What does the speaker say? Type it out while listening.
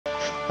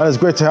And it's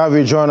great to have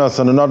you join us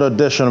on another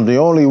edition of the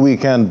only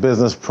weekend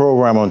business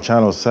program on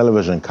Channels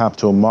Television,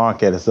 Capital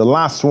Market. It's the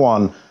last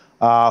one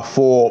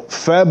for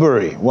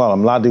February. Well,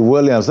 I'm Ladi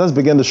Williams. Let's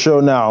begin the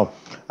show now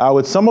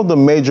with some of the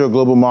major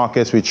global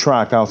markets we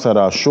track outside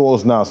our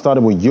shores now,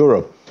 starting with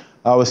Europe.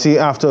 We see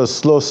after a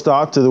slow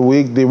start to the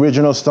week, the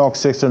regional stock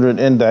 600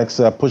 index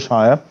pushed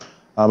higher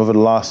over the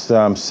last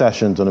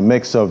sessions on a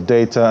mix of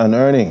data and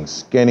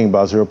earnings, gaining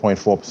about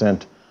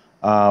 0.4%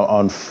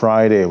 on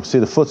Friday. We see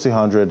the FTSE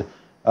 100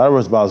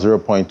 was about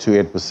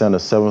 0.28%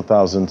 at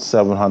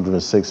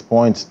 7,706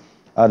 points.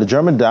 The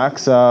German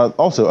DAX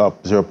also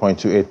up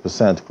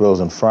 0.28% close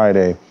on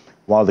Friday,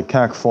 while the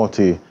CAC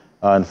 40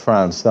 in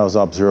France, that was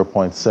up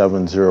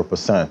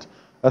 0.70%.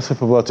 Let's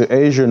flip over to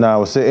Asia now.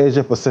 We see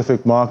Asia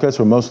Pacific markets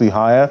were mostly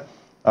higher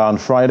on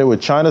Friday,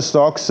 with China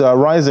stocks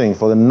rising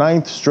for the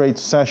 9th straight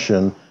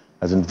session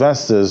as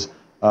investors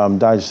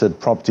digested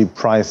property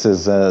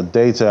prices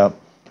data.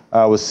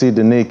 We see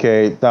the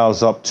Nikkei, that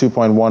was up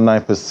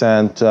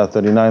 2.19%,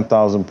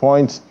 39,000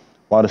 points,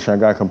 while the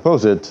Shanghai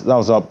Composite, that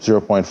was up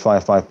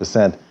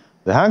 0.55%.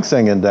 The Hang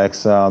Seng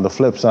Index, on the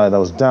flip side, that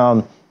was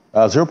down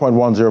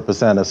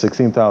 0.10% at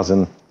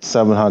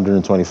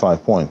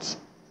 16,725 points.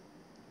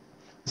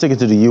 Let's take it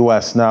to the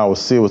U.S. now. We'll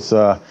see what's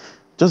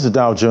just the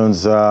Dow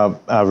Jones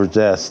average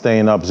there,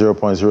 staying up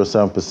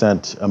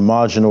 0.07%, a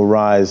marginal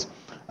rise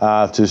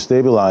to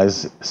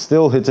stabilize,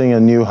 still hitting a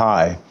new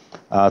high.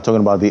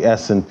 Talking about the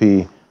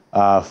S&P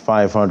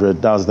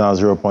 500, that was down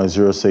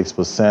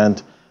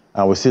 0.06%.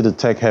 We see the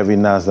tech-heavy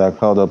Nasdaq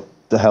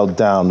held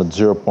down at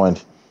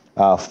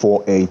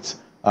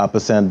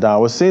 0.48%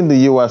 down. We're seeing the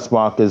U.S.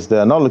 markets,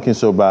 they're not looking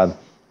so bad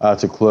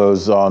to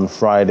close on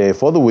Friday.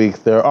 For the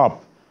week, they're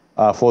up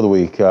for the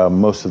week,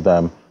 most of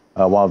them,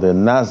 while the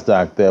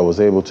Nasdaq there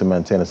was able to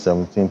maintain at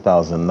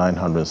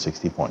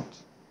 17,960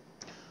 points.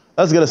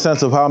 Let's get a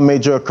sense of how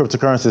major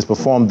cryptocurrencies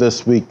performed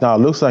this week. Now, it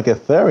looks like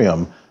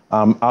Ethereum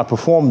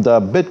outperformed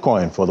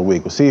Bitcoin for the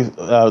week. We see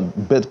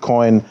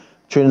Bitcoin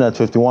trading at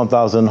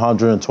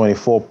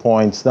 51,124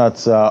 points.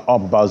 That's up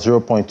about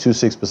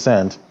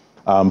 0.26%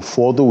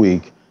 for the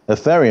week.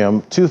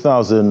 Ethereum,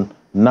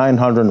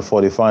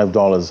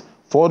 $2,945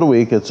 for the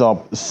week. It's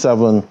up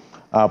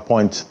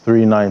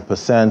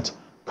 7.39%.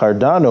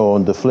 Cardano,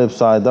 on the flip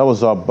side, that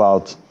was up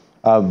about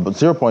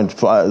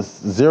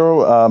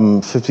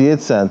 0.58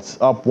 cents,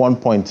 up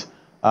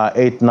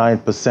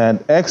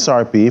 1.89%.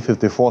 XRP,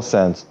 54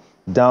 cents,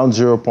 down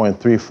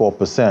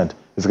 0.34%.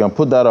 If you can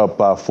put that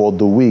up for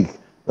the week,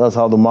 that's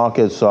how the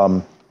markets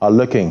are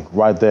looking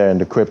right there in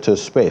the crypto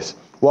space.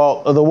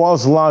 Well, the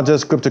world's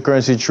largest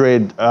cryptocurrency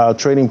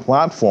trading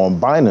platform,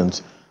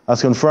 Binance,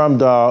 has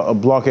confirmed a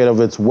blockade of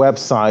its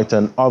website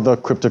and other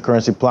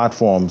cryptocurrency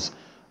platforms,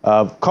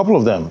 a couple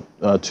of them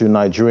to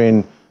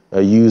Nigerian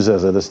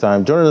users at this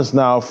time. Joining us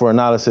now for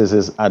analysis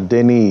is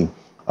Adeni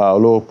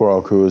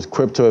Oloporo, who is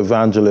crypto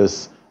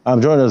evangelist.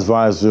 I'm joining us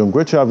via Zoom.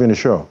 Great to have you on the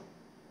show.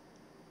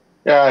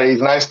 Yeah,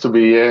 it's nice to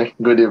be here.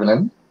 Good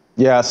evening.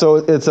 Yeah, so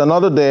it's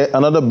another day,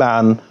 another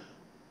ban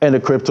in the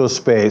crypto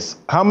space.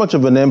 How much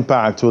of an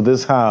impact will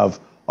this have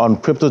on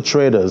crypto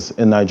traders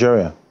in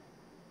Nigeria?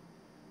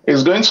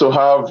 It's going to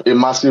have a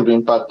massive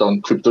impact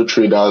on crypto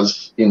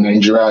traders in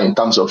Nigeria in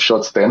terms of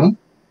short term.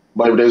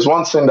 But if there's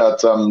one thing that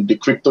the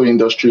crypto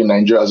industry in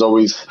Nigeria has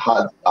always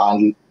had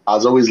and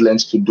has always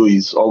learned to do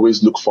is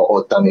always look for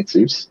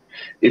alternatives.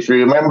 If you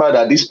remember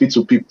that this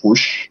P2P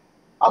push,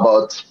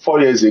 about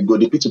 4 years ago,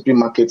 the P2P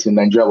market in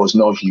Nigeria was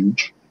not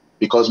huge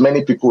because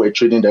many people were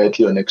trading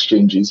directly on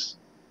exchanges.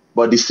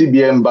 But the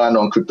CBN ban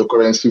on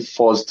cryptocurrency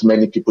forced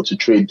many people to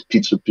trade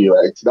P2P,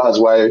 right? That's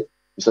why we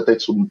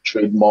started to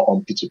trade more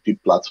on P2P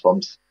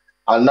platforms.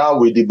 And now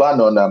with the ban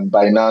on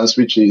Binance,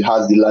 which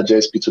has the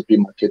largest P2P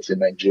market in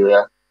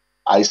Nigeria,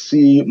 I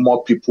see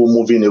more people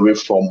moving away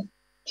from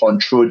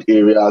controlled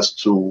areas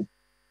to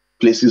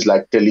places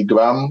like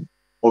Telegram,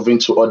 moving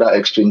to other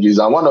exchanges.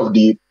 And one of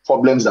the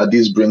problems that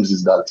this brings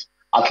is that,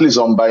 at least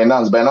on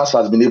Binance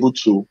has been able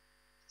to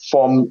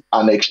form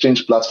an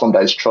exchange platform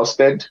that is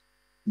trusted,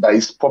 that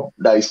is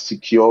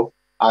secure,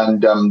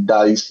 and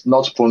that is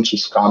not prone to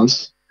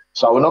scams.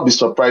 So I will not be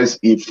surprised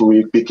if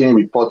we begin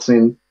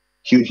reporting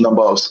huge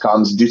number of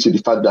scams due to the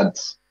fact that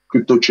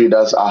crypto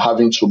traders are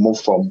having to move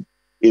from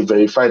a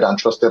verified and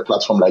trusted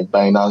platform like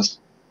Binance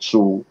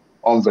to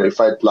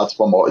unverified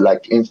platform or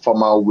like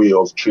informal way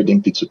of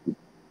trading P2P.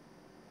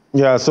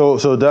 Yeah, so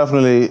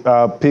definitely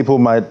people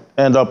might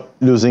end up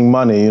losing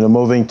money,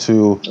 moving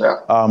to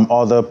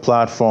other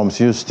platforms.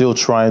 You're still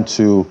trying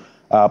to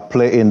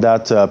play in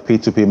that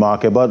P2P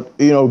market. But,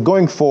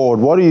 going forward,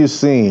 what are you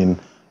seeing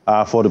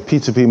for the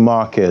P2P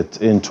market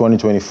in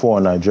 2024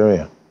 in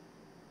Nigeria?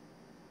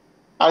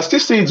 I still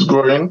see it's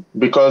growing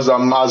because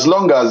as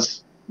long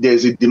as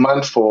there's a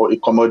demand for a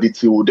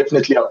commodity, we'll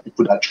definitely have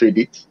people that trade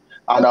it.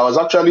 And I was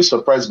actually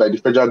surprised by the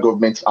federal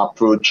government's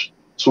approach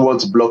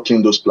towards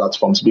blocking those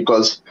platforms,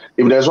 because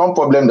if there's one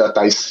problem that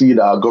I see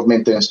that our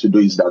government tends to do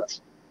is that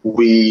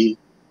we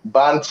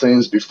ban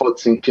things before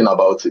thinking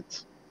about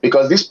it.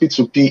 Because this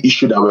P2P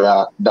issue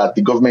that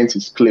the government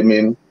is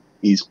claiming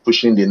is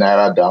pushing the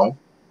naira down,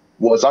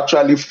 was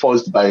actually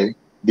forced by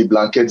the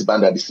blanket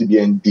ban that the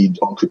CBN did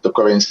on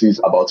cryptocurrencies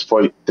about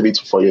 3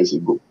 to 4 years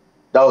ago.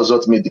 That was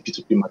what made the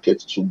P2P market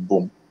to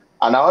boom.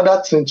 And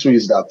another thing too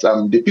is that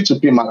the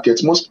P2P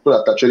market, most people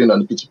that are trading on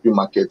the P2P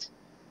market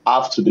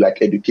have to be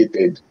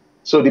educated.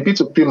 So the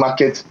P2P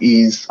market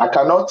is, I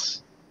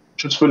cannot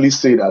truthfully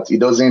say that it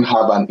doesn't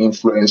have an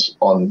influence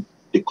on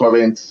the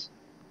current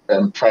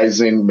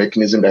pricing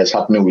mechanism that is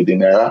happening with the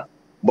Naira.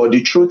 But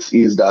the truth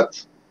is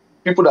that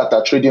people that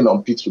are trading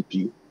on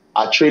P2P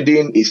are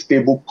trading a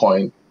stable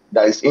coin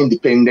that is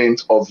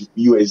independent of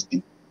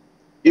USD.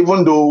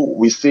 Even though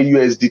we say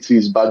USDT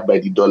is backed by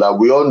the dollar,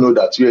 we all know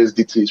that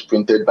USDT is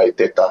printed by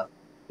Tether,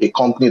 a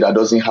company that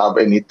doesn't have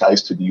any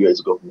ties to the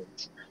US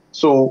government.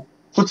 So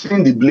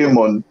putting the blame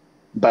on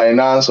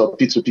Binance or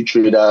P2P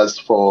traders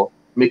for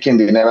making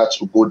the Naira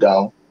to go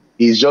down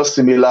is just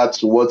similar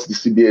to what the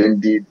CBN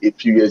did a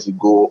few years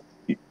ago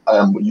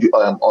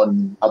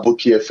on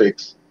Aboki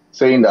FX,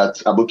 saying that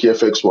Aboki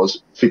FX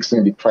was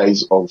fixing the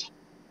price of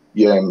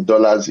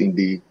dollars in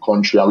the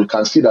country. And we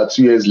can see that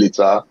 2 years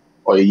later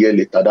or a year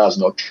later, that's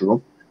not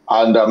true.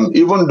 And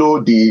even though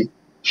the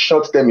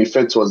short-term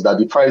effect was that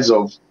the price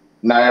of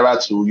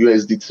Naira to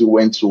USDT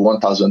went to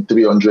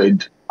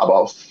 1,300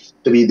 about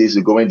 3 days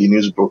ago when the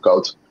news broke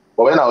out.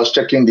 But when I was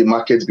checking the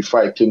market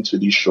before I came to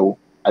this show,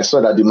 I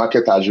saw that the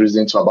market has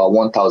risen to about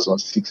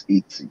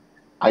 1,680.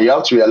 And you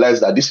have to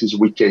realize that this is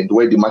weekend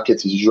where the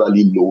market is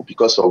usually low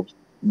because of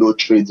low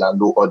trades and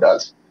low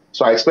orders.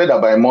 So I expect that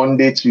by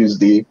Monday,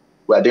 Tuesday,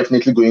 we are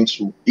definitely going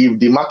to, if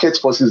the market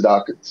forces that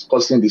are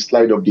causing the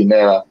slide of the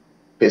Naira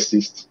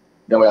persist,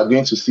 then we are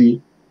going to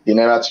see the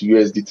Naira to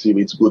USDT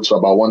rate go to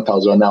about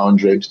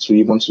 1,900 to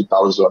even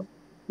 2,000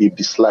 if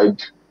the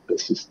slide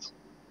persists.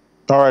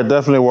 All right,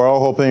 definitely. We're all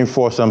hoping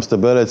for some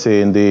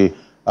stability in the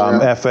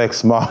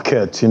FX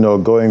market,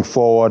 going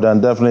forward.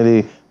 And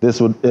definitely this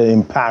would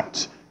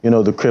impact,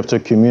 the crypto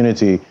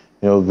community,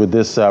 with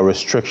this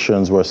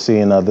restrictions we're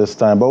seeing at this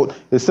time. But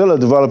it's still a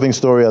developing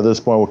story at this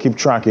point. We'll keep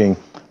tracking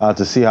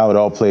to see how it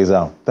all plays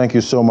out. Thank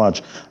you so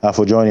much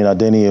for joining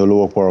Adeni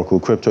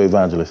Oluwokporoku, crypto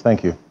evangelist.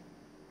 Thank you.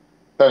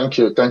 Thank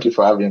you. Thank you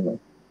for having me.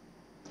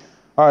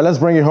 All right, let's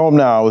bring it home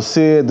now. We'll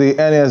see the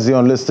NSE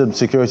unlisted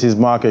securities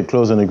market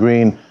close in the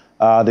green.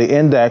 The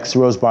index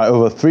rose by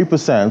over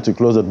 3% to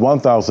close at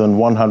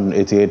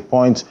 1,188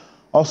 points.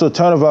 Also,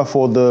 turnover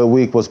for the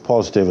week was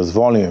positive as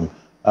volume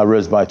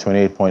rose by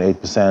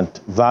 28.8%.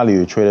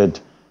 Value traded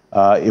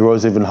it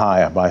rose even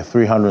higher by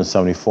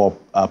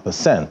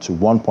 374% to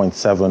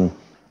 1.7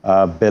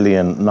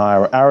 billion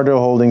naira. Arido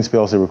Holdings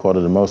PLC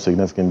recorded the most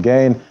significant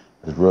gain.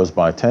 It rose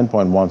by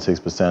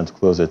 10.16% to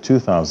close at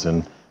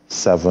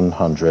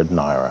 2,700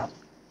 naira.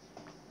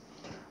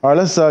 All right,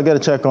 let's get a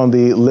check on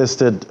the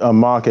listed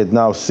market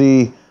now.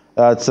 See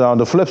that on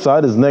the flip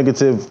side is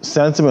negative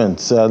sentiment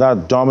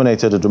that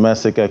dominated the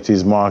domestic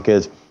equities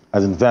market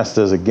as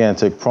investors again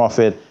take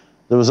profit.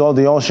 The result,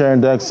 the all-share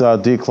index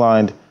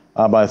declined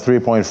by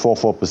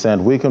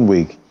 3.44% week on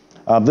week.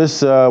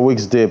 This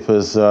week's dip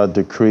has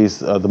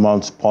decreased the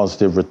month's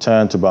positive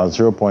return to about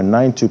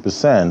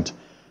 0.92%.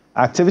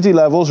 Activity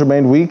levels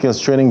remained weak as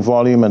trading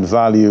volume and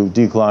value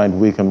declined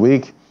week on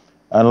week.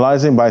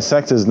 Analyzing by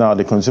sectors now,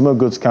 the consumer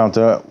goods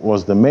counter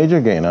was the major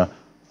gainer,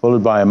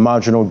 followed by a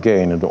marginal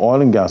gain in the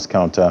oil and gas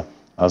counter,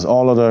 as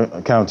all other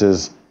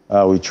counters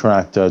we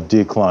tracked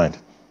declined.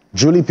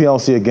 Julie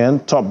PLC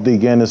again topped the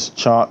gainers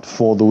chart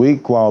for the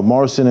week, while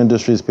Morrison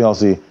Industries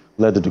PLC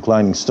led the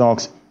declining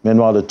stocks.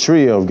 Meanwhile, the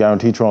trio of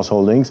Guarantee Trust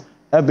Holdings,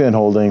 FBN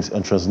Holdings,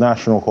 and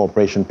Transnational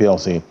Corporation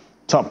PLC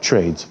top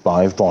trades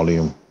by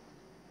volume.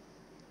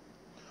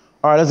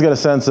 All right, let's get a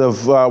sense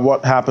of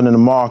what happened in the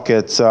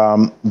markets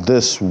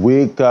this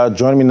week.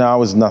 Joining me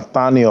now is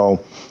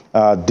Nathaniel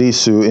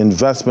Disu,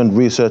 investment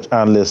research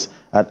analyst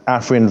at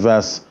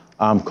AfriInvest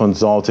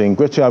Consulting.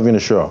 Great to have you on the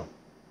show.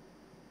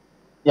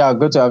 Yeah,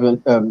 good to have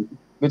you.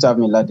 Good to have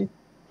me, Ladi.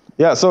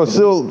 Yeah, so it's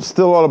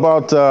still all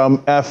about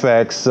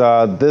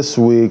FX. This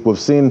week, we've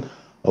seen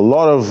a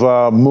lot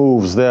of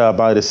moves there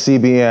by the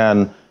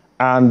CBN,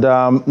 and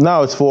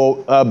now it's for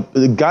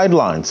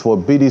guidelines for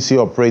BDC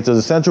operators.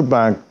 The central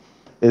bank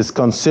is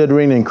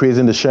considering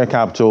increasing the share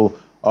capital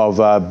of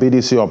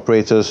BDC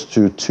operators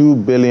to 2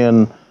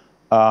 billion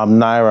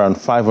naira and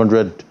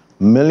 500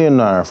 million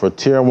naira for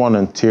Tier 1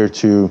 and Tier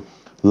 2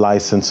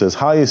 licenses.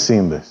 How are you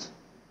seeing this?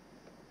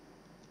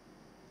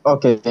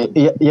 Okay,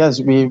 yes,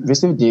 we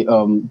received the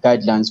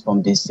guidelines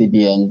from the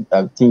CBN,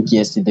 I think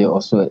yesterday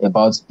also,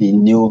 about the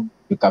new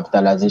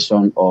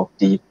recapitalization of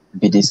the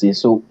BDC.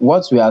 So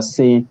what we are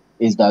saying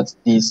is that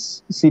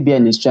this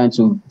CBN is trying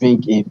to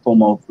bring a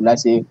form of,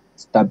 let's say,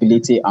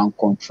 stability and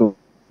control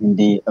in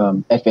the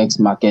FX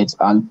market.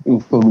 And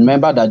if you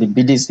remember that the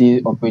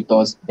BDC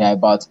operators, they are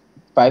about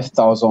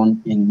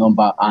 5,000 in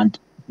number, and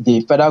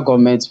the federal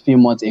government a few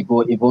months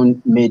ago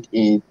even made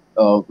a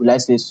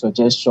let's say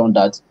suggestion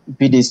that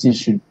BDC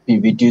should be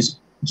reduced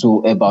to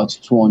about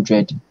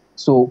 200.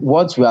 So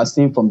what we are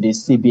seeing from the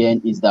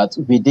CBN is that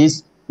with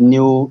this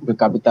new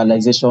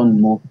recapitalization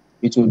move,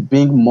 it will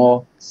bring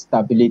more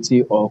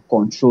stability or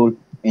control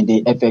in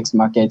the FX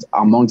market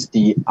amongst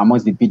the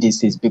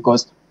BDCs,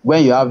 because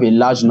when you have a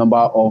large number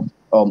of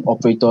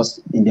operators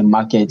in the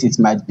market, it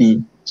might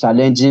be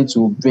challenging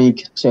to bring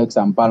checks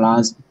and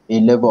balance, a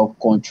level of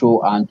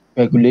control and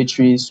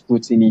regulatory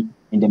scrutiny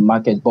in the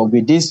market. But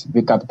with this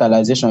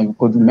recapitalization, you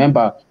could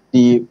remember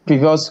the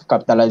previous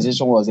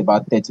capitalization was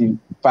about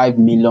 35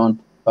 million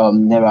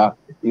naira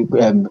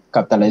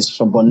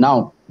capitalization. But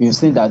now you've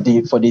seen that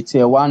for the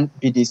tier 1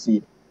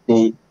 BDC,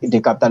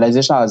 the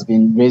capitalization has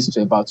been raised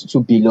to about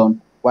 2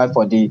 billion, while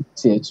for the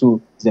tier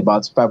 2 is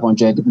about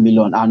 500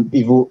 million. And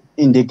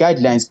in the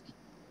guidelines,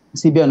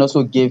 CBN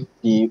also gave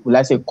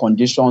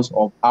conditions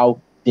of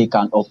how they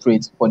can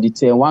operate. For the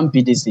tier 1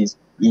 BDCs,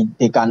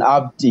 they can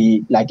have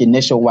a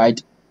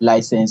nationwide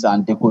license,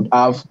 and they could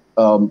have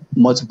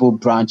multiple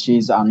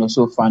branches and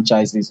also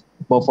franchises.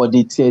 But for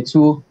the tier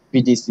 2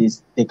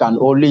 BDCs, they can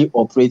only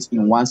operate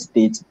in one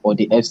state or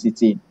the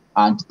FCT,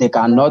 and they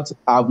cannot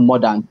have more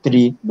than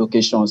 3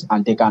 locations,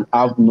 and they can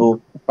have no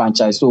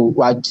franchise. So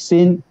we are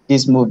seeing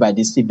this move by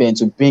the CBN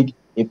to bring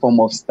a form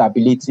of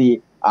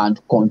stability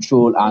and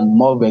control and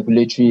more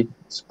regulatory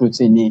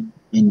scrutiny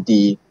in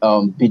the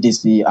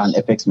BDC and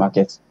FX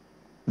markets.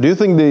 Do you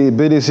think the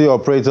BDC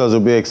operators will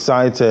be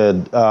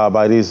excited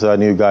by these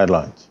new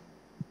guidelines?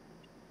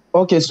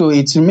 Okay, so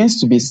it remains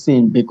to be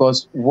seen,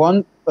 because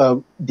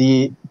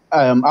the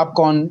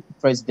APCON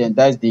president,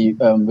 that is the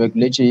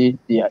regulatory,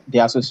 the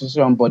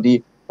association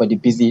body for the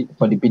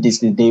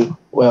BDC, they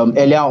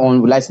earlier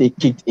on,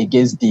 kicked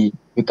against the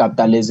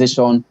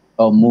recapitalization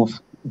move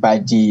by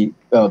the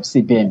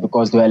CBN,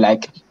 because they were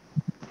like,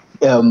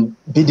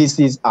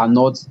 BDCs are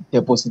not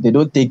deposits. They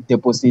don't take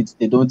deposits.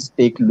 They don't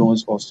take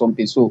loans or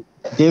something. So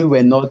they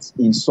were not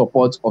in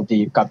support of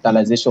the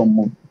capitalization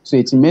move. So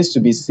it remains to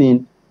be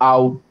seen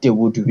how they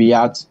would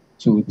react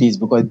to this,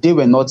 because they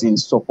were not in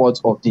support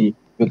of the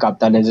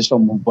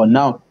recapitalization move. But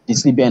now the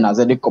CBN has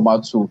already come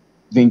out to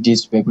bring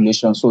this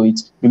regulation. So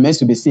it remains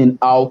to be seen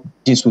how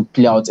this would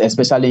play out,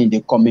 especially in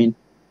the coming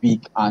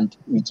week. And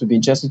it will be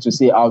interesting to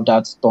see how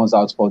that turns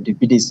out for the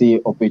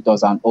BDC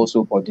operators and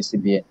also for the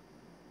CBN.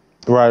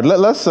 Right.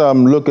 Let's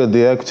look at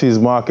the equities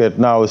market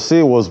now. We see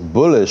it was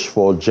bullish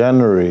for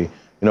January,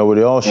 with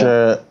the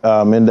all-share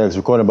index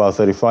recording about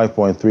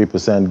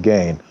 35.3%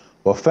 gain.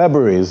 But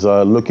February is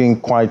looking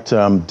quite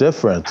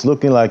different. It's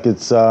looking like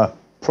it's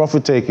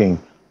profit-taking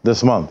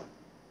this month.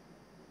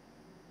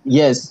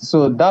 Yes,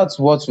 so that's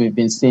what we've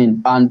been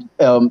seeing. And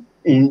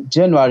in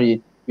January,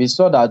 we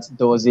saw that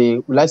there was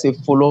a,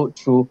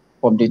 follow-through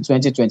from the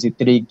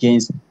 2023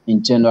 gains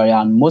in January.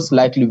 And most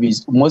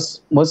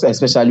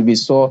especially, we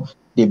saw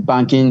the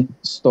banking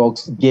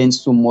stocks gain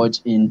so much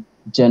in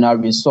January.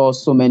 We saw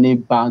so many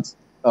banks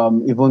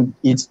even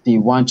hit the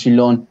 1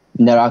 trillion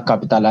naira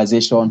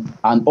capitalization.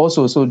 And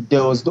also, so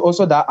there was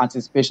also that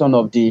anticipation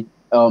of the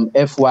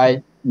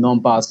FY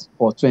numbers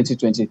for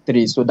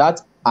 2023. So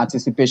that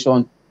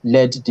anticipation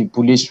led the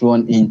bullish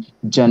run in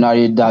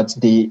January, that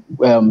the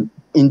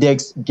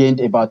index gained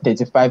about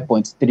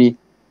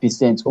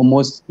 35.3%,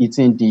 almost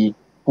hitting the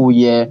full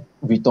year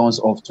returns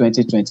of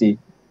 2023.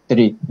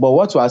 But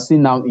what we are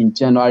seeing now in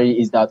January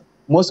is that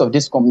most of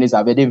these companies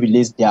have already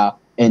released their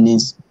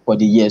earnings for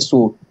the year.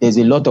 So there's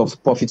a lot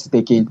of profit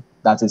taking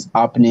that is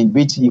happening,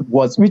 which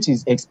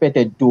is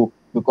expected though,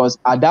 because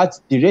the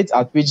rate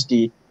at which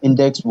the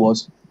index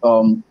was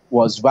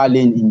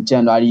rallying in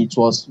January, it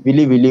was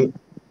really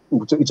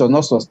it was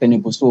not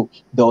sustainable. So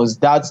there was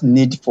that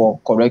need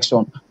for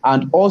correction.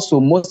 And also,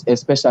 most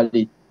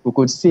especially, we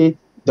could say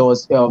there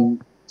was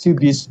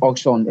TB's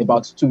auction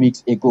about 2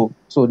 weeks ago.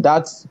 So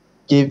that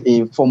gave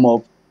a form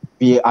of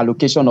the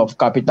allocation of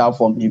capital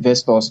from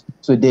investors.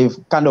 So they've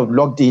kind of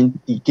locked in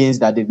the gains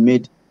that they've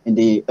made in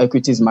the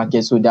equities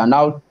market. So they are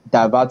now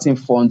diverting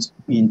funds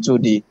into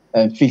the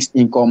fixed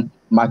income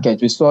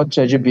market. We saw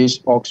Treasury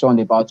bills auction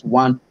about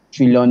 1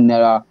 trillion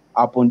naira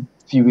happen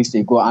a few weeks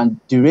ago, and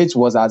the rate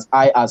was as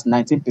high as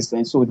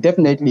 19%. So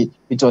definitely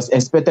it was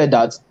expected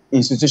that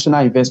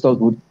institutional investors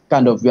would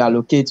kind of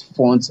reallocate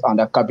funds and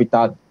their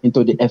capital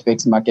into the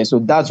FX market. So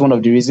that's one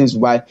of the reasons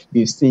why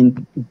we've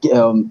seen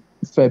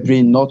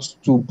February not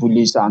too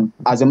bullish. And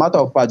as a matter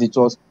of fact, it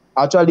was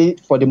actually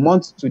for the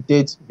month to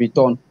date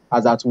return,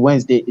 as at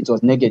Wednesday, it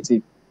was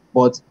negative.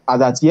 But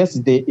as at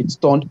yesterday, it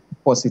turned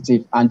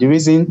positive. And the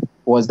reason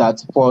was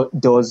that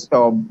there was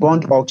a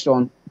bond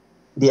auction,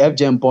 the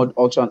FGM bond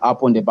auction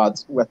happened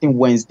about, I think,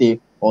 Wednesday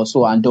or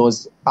so, and there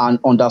was an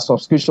under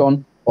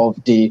subscription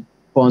of the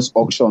bonds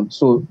auction.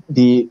 So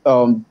the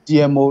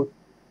DMO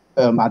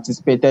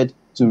anticipated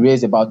to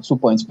raise about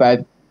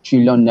 2.5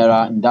 trillion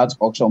naira in that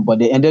auction, but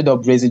they ended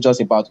up raising just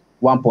about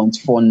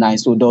 1.49.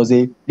 So there was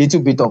a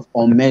little bit of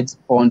unmet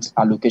fund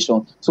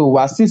allocation. So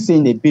we're still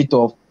seeing a bit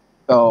of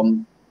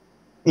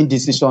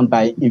indecision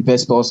by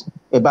investors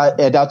about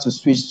either to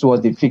switch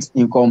towards the fixed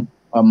income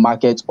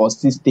market or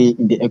still stay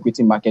in the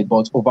equity market.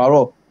 But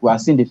overall, we are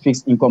seeing the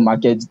fixed income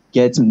market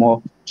get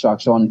more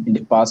traction in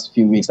the past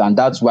few weeks. And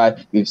that's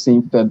why we've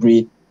seen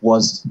February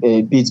was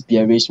a bit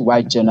bearish,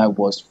 while January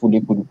was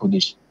fully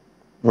bullish.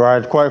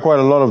 Right, quite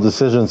a lot of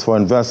decisions for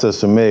investors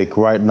to make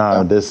right now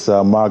in this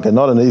market.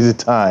 Not an easy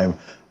time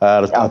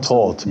at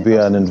all to be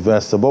an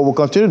investor. But we'll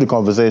continue the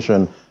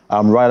conversation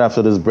right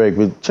after this break.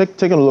 We're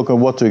taking a look at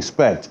what to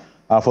expect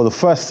for the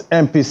first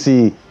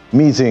MPC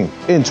meeting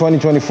in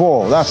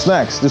 2024. That's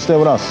next. Just stay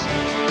with us.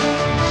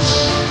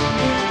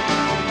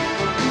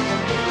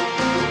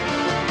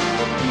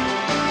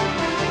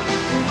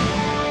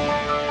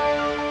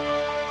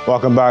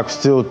 Welcome back.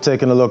 Still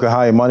taking a look at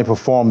how your money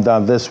performed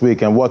this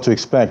week and what to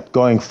expect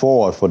going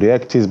forward for the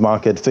equities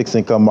market, fixed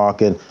income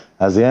market,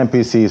 as the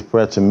MPC is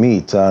prepared to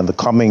meet in the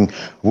coming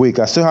week.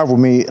 I still have with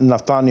me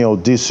Nathaniel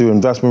Disu,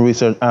 investment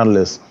research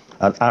analyst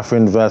at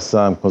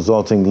AfriInvest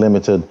Consulting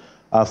Limited.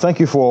 Thank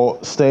you for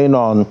staying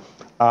on,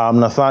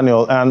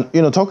 Nathaniel. And,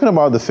 talking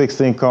about the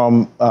fixed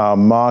income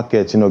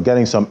market,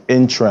 getting some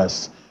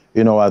interest,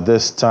 at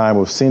this time.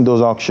 We've seen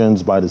those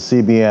auctions by the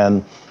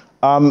CBN.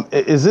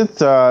 Is it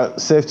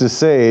safe to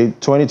say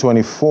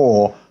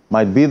 2024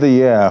 might be the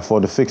year for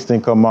the fixed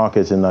income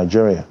market in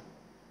Nigeria?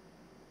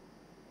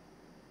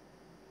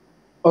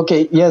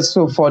 Okay, yes.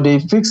 So for the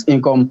fixed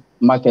income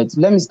market,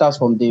 let me start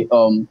from the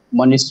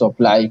money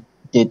supply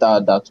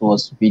data that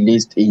was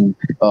released in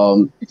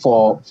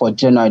for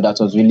January, that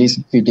was released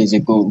a few days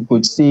ago. We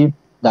could see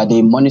that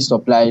the money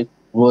supply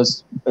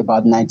rose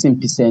about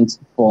 19%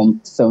 from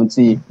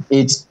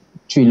 78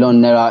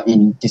 trillion naira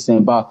in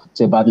December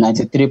to about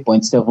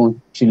 93.7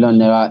 trillion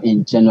naira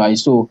in January.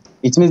 So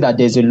it means that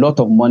there's a lot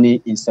of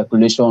money in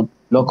circulation,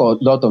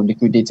 lot of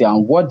liquidity.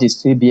 And what the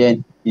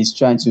CBN is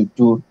trying to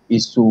do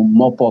is to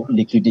mop up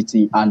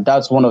liquidity. And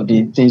that's one of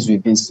the things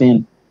we've been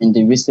seeing in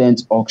the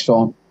recent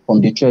auction,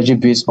 from the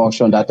Treasury-based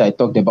auction that I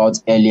talked about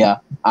earlier.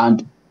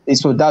 And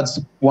so that's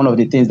one of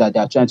the things that they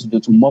are trying to do,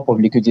 to mop up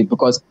liquidity,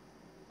 because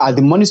as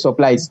the money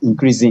supply is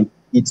increasing,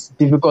 it's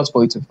difficult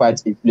for it to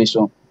fight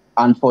inflation.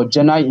 And for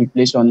January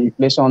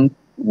inflation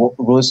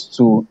rose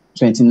to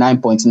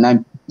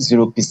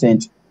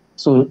 29.90%.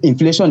 So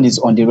inflation is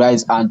on the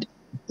rise. And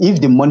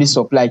if the money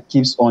supply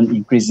keeps on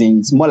increasing,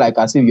 it's more like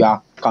as if you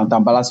are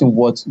counterbalancing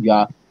what you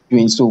are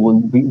doing. So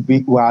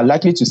we are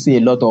likely to see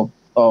a lot of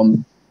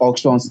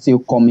auctions still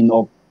coming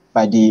up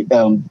by the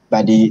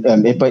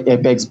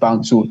Apex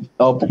Bank to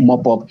help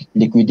mop up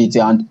liquidity.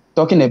 And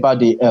talking about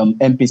the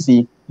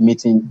MPC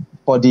meeting,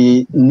 for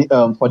the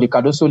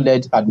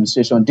Cardoso-led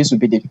administration, this will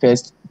be the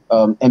first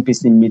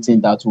MPC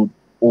meeting that would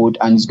hold,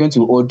 and it's going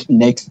to hold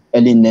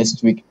early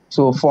next week.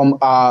 So from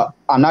our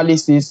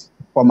analysis,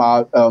 from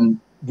our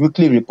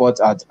weekly report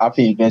at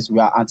AfriInvest, we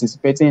are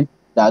anticipating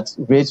that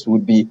rates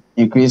would be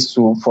increased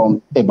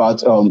from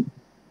about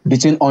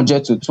between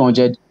 100 to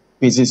 200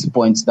 basis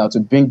points, that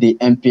would bring the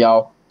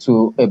MPR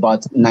to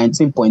about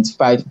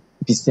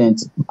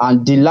 19.5%.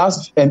 And the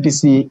last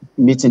MPC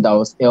meeting that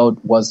was held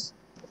was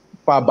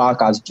far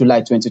back as July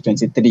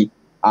 2023.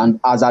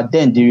 And as at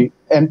then, the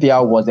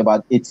MPR was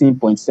about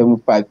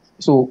 18.75.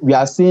 So we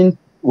are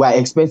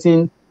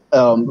expecting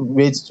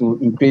rates to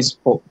increase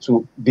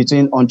to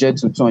between 100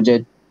 to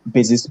 200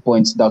 basis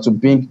points, that will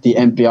bring the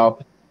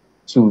MPR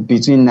to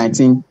between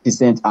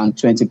 19% and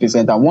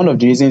 20%. And one of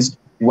the reasons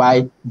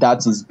why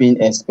that is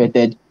being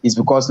expected is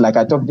because, like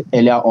I talked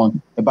earlier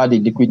on about the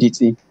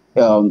liquidity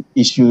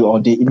issue, or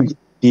the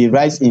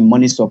rise in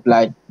money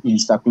supply in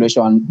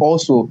circulation, and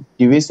also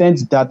the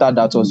recent data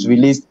that was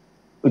released,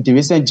 the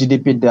recent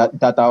GDP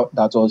data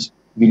that was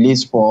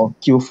released for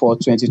Q4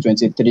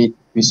 2023,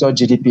 we saw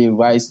GDP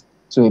rise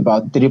to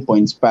about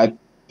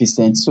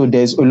 3.5%. So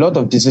there's a lot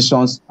of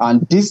decisions,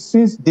 and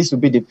since this will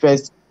be the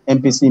first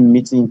MPC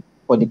meeting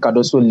for the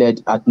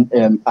Cardoso-led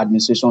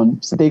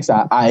administration, stakes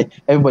are high.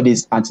 Everybody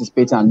is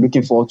anticipating and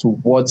looking forward to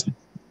what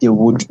the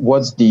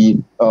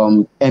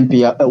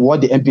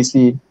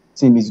MPC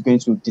team is going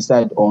to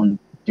decide on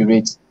the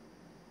rates.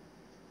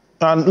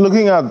 And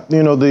looking at,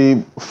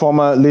 the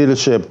former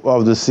leadership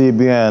of the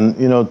CBN,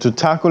 to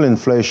tackle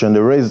inflation,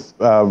 they raised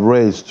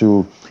rates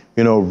to,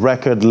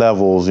 record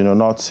levels,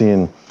 not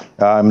seen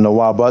in a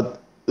while. But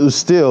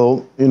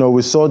still,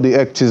 we saw the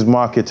equities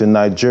market in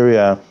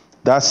Nigeria,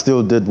 that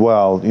still did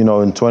well,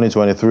 in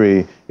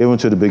 2023, even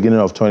to the beginning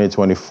of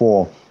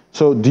 2024.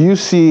 So do you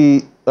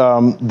see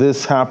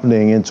this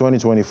happening in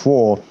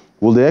 2024?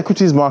 Will the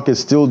equities market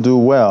still do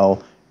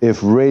well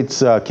if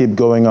rates keep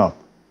going up?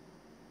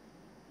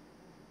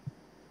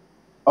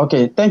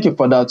 Okay, thank you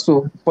for that.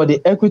 So for the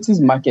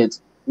equities market,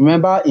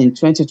 remember in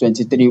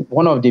 2023,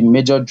 one of the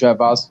major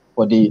drivers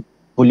for the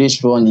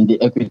bullish run in the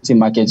equity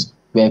markets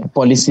were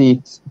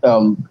policies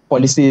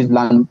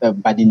land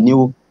by the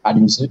new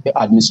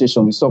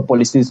administration. We saw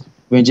policies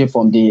ranging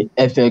from the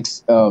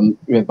FX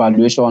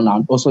revaluation,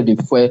 and also the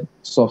fuel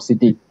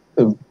subsidy,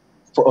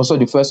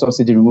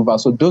 removal.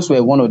 So those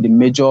were one of the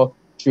major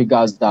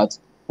triggers that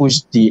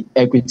pushed the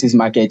equities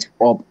market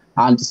up.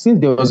 And since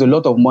there was a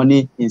lot of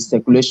money in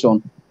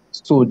circulation,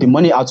 so the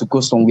money had to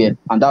go somewhere,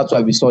 and that's why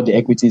we saw the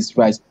equities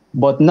rise.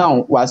 But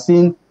now we are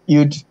seeing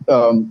huge,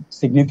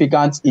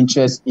 significant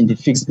interest in the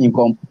fixed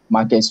income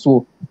market.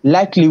 So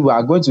likely we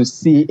are going to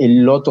see a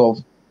lot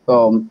of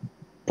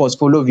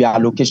portfolio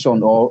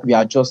reallocation or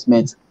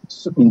readjustment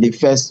in the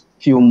first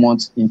few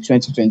months in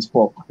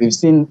 2024. We've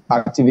seen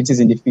activities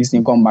in the fixed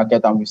income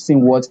market, and we've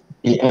seen what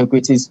the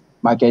equities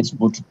market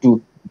would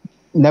do.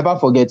 Never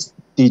forget,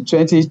 the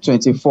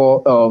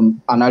 2024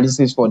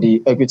 analysis for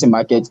the equity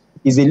market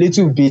is a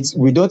little bit,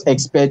 we don't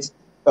expect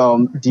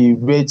the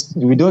rates,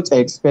 we don't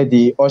expect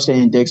the Osher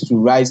index to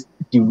rise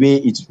the way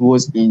it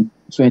rose in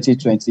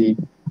 2023,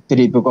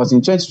 because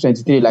in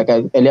 2023, like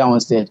I earlier on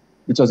said,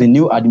 it was a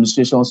new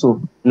administration,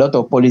 so a lot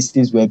of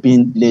policies were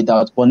being laid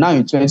out. But now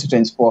in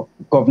 2024,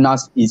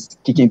 governance is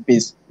kicking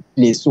place.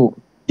 So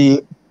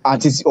the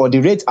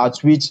rate at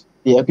which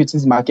the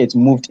equities market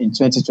moved in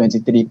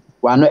 2023,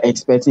 we are not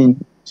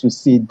expecting to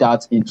see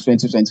that in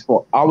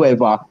 2024.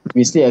 However,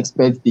 we still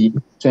expect the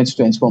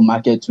 2024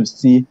 market to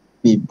still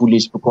be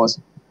bullish, because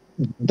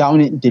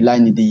down the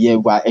line in the year,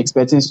 we are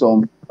expecting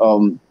some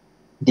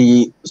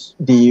the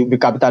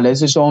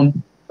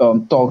recapitalization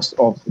talks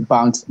of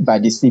banks by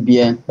the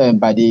CBN,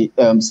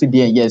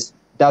 CBN, yes,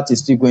 that is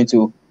still going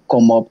to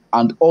come up.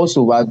 And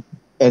also, we're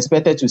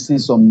expected to see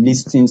some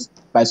listings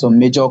by some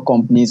major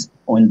companies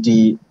on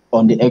the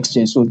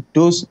exchange. So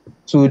those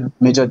two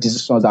major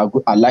decisions are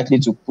likely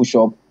to push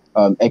up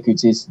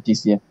equities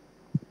this year.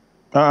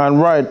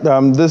 And right,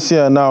 this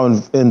year now,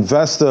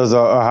 investors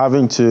are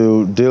having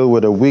to deal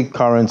with a weak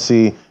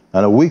currency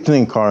and a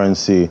weakening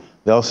currency.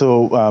 They're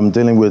also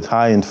dealing with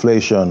high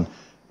inflation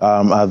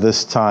at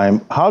this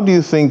time. How do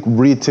you think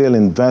retail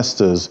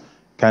investors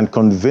can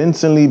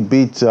convincingly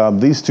beat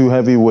these two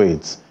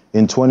heavyweights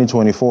in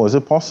 2024? Is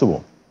it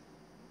possible?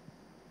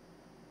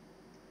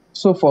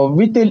 So for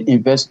retail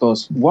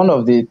investors, one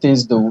of the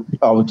things that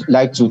I would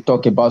like to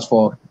talk about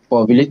for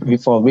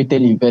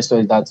retail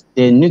investors is that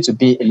there needs to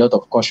be a lot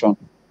of caution,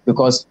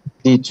 because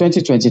the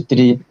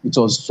 2023, it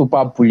was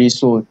super bullish.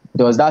 So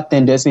there was that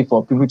tendency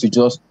for people to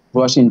just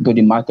rush into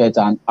the market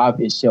and have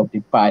a share of the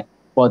pie.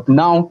 But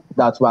now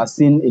that we are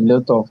seeing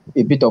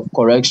a bit of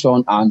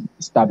correction and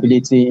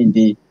stability in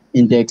the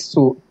index,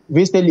 so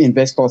retail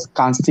investors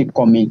can still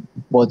come in,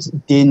 but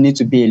they need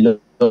to be a lot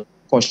of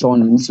caution.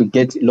 You need to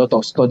get a lot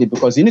of study,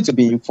 because you need to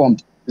be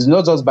informed. It's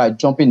not just by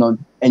jumping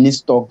on any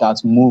stock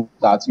that moves,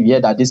 that you hear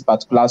that this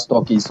particular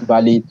stock is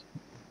valid,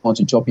 you want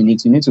to jump in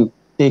it. You need to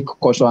take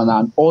caution,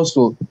 and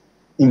also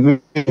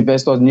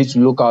investors need to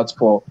look out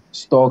for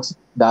stocks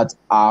that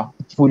are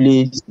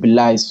fully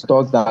stabilized,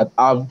 stocks that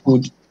have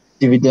good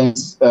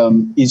dividends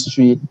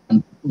history,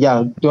 and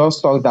those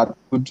stocks that have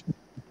good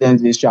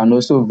dividends history and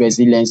also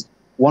resilience.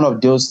 One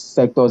of those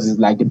sectors is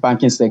like the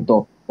banking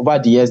sector. Over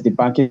the years, the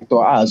banking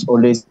sector has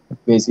always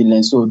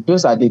resilient. So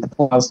those are the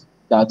parts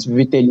that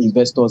retail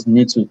investors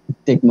need to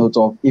take note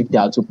of if they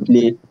are to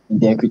play in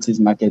the equities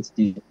market.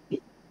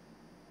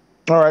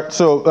 All right.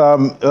 So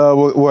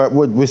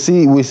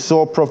we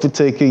saw profit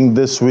taking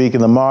this week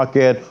in the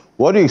market.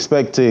 What are you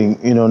expecting,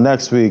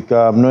 next week,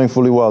 knowing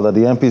fully well that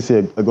the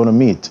MPC are going to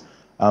meet?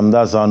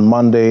 That's on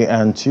Monday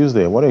and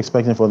Tuesday. What are you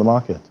expecting for the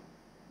market?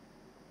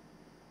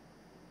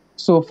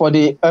 So for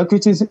the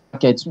equities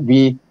market,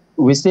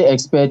 we still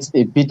expect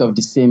a bit of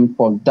the same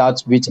for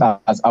that which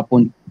has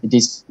happened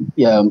this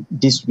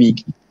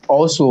week.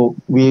 Also,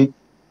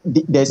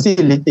 there's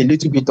still a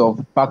little bit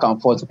of back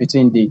and forth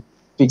between the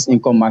fixed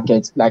income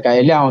market. Like I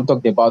earlier on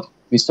talked about,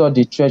 we saw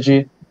the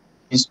Treasury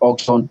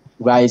auction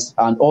rise,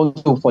 and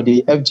also for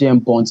the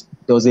FGM bonds,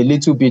 there was a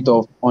little bit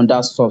of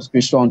under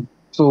subscription.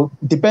 So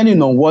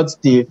depending on what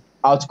the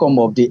outcome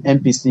of the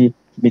MPC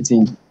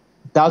meeting,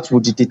 that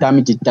would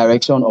determine the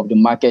direction of the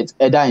market,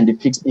 either in the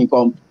fixed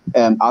income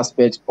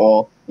aspect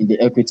or in the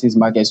equities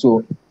market.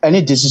 So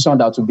any decision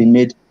that will be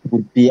made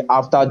would be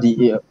after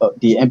the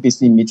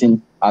MPC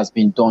meeting has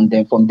been done.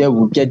 Then from there,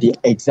 we'll get the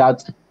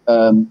exact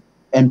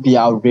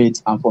MPR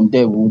rate, and from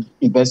there,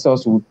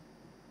 investors will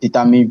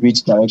determine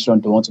which direction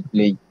they want to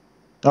play.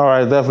 All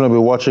right, definitely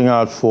be watching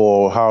out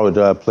for how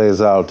it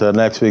plays out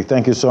next week.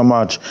 Thank you so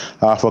much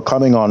for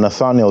coming on,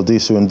 Nathaniel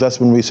Disu,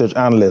 Investment Research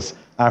Analyst,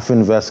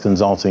 Afrinvest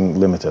Consulting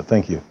Limited.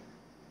 Thank you.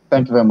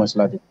 Thank you very much,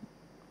 Ladi.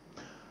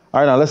 All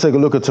right, now let's take a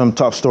look at some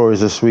top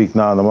stories this week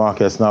now in the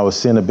markets. Now we're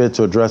seeing a bid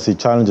to address the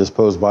challenges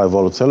posed by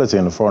volatility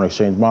in the foreign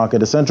exchange market.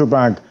 The Central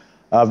Bank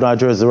of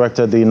Nigeria has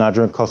directed the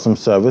Nigerian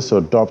Customs Service to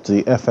adopt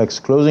the FX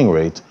closing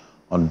rate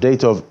on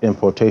date of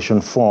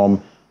importation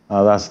form.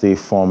 That's the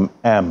Form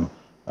M.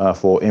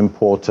 For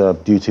import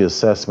duty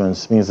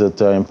assessments, means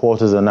that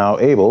importers are now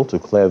able to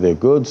clear their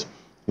goods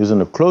using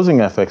the closing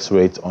FX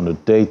rate on the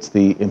date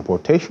the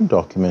importation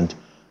document,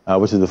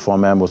 which is the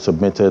Form M, was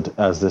submitted,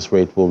 as this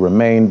rate will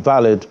remain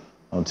valid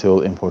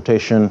until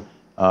importation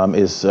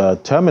is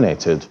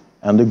terminated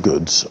and the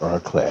goods are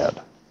cleared.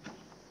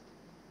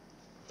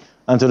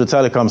 And to the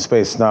telecom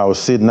space now,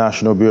 SID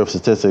National Bureau of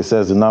Statistics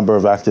says the number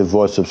of active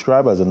voice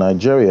subscribers in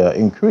Nigeria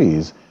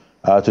increased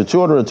to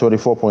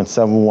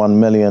 224.71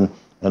 million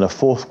in the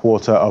fourth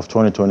quarter of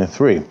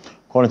 2023.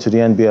 According to the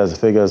NBS, the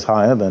figure is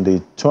higher than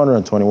the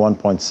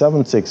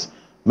 221.76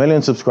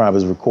 million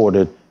subscribers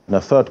recorded in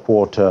the third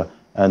quarter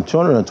and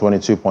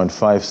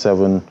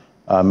 222.57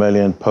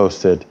 million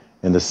posted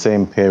in the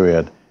same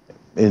period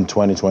in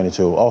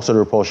 2022. Also, the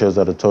report shows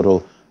that a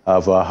total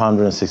of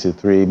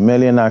 163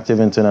 million active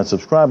internet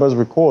subscribers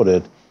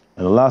recorded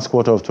in the last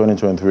quarter of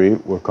 2023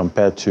 were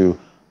compared to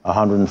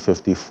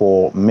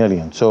 154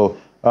 million. So,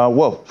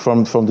 well,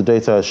 from the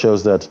data, it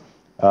shows that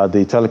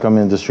the telecom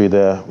industry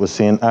there was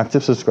seeing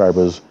active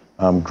subscribers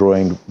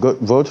growing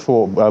both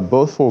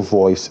for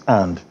voice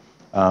and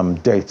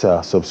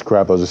data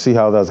subscribers. We'll see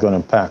how that's going to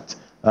impact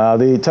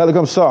the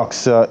telecom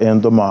stocks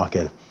in the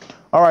market.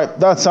 All right,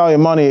 that's how your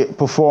money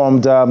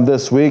performed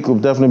this week. We'll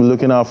definitely be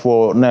looking out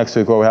for next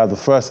week, where we have the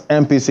first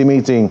MPC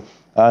meeting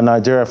in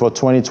Nigeria for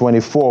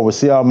 2024. We'll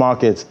see how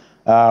markets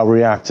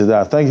react to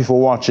that. Thank you for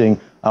watching.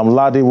 I'm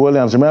Ladi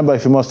Williams. Remember,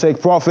 if you must take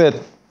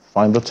profit,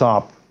 find the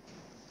top.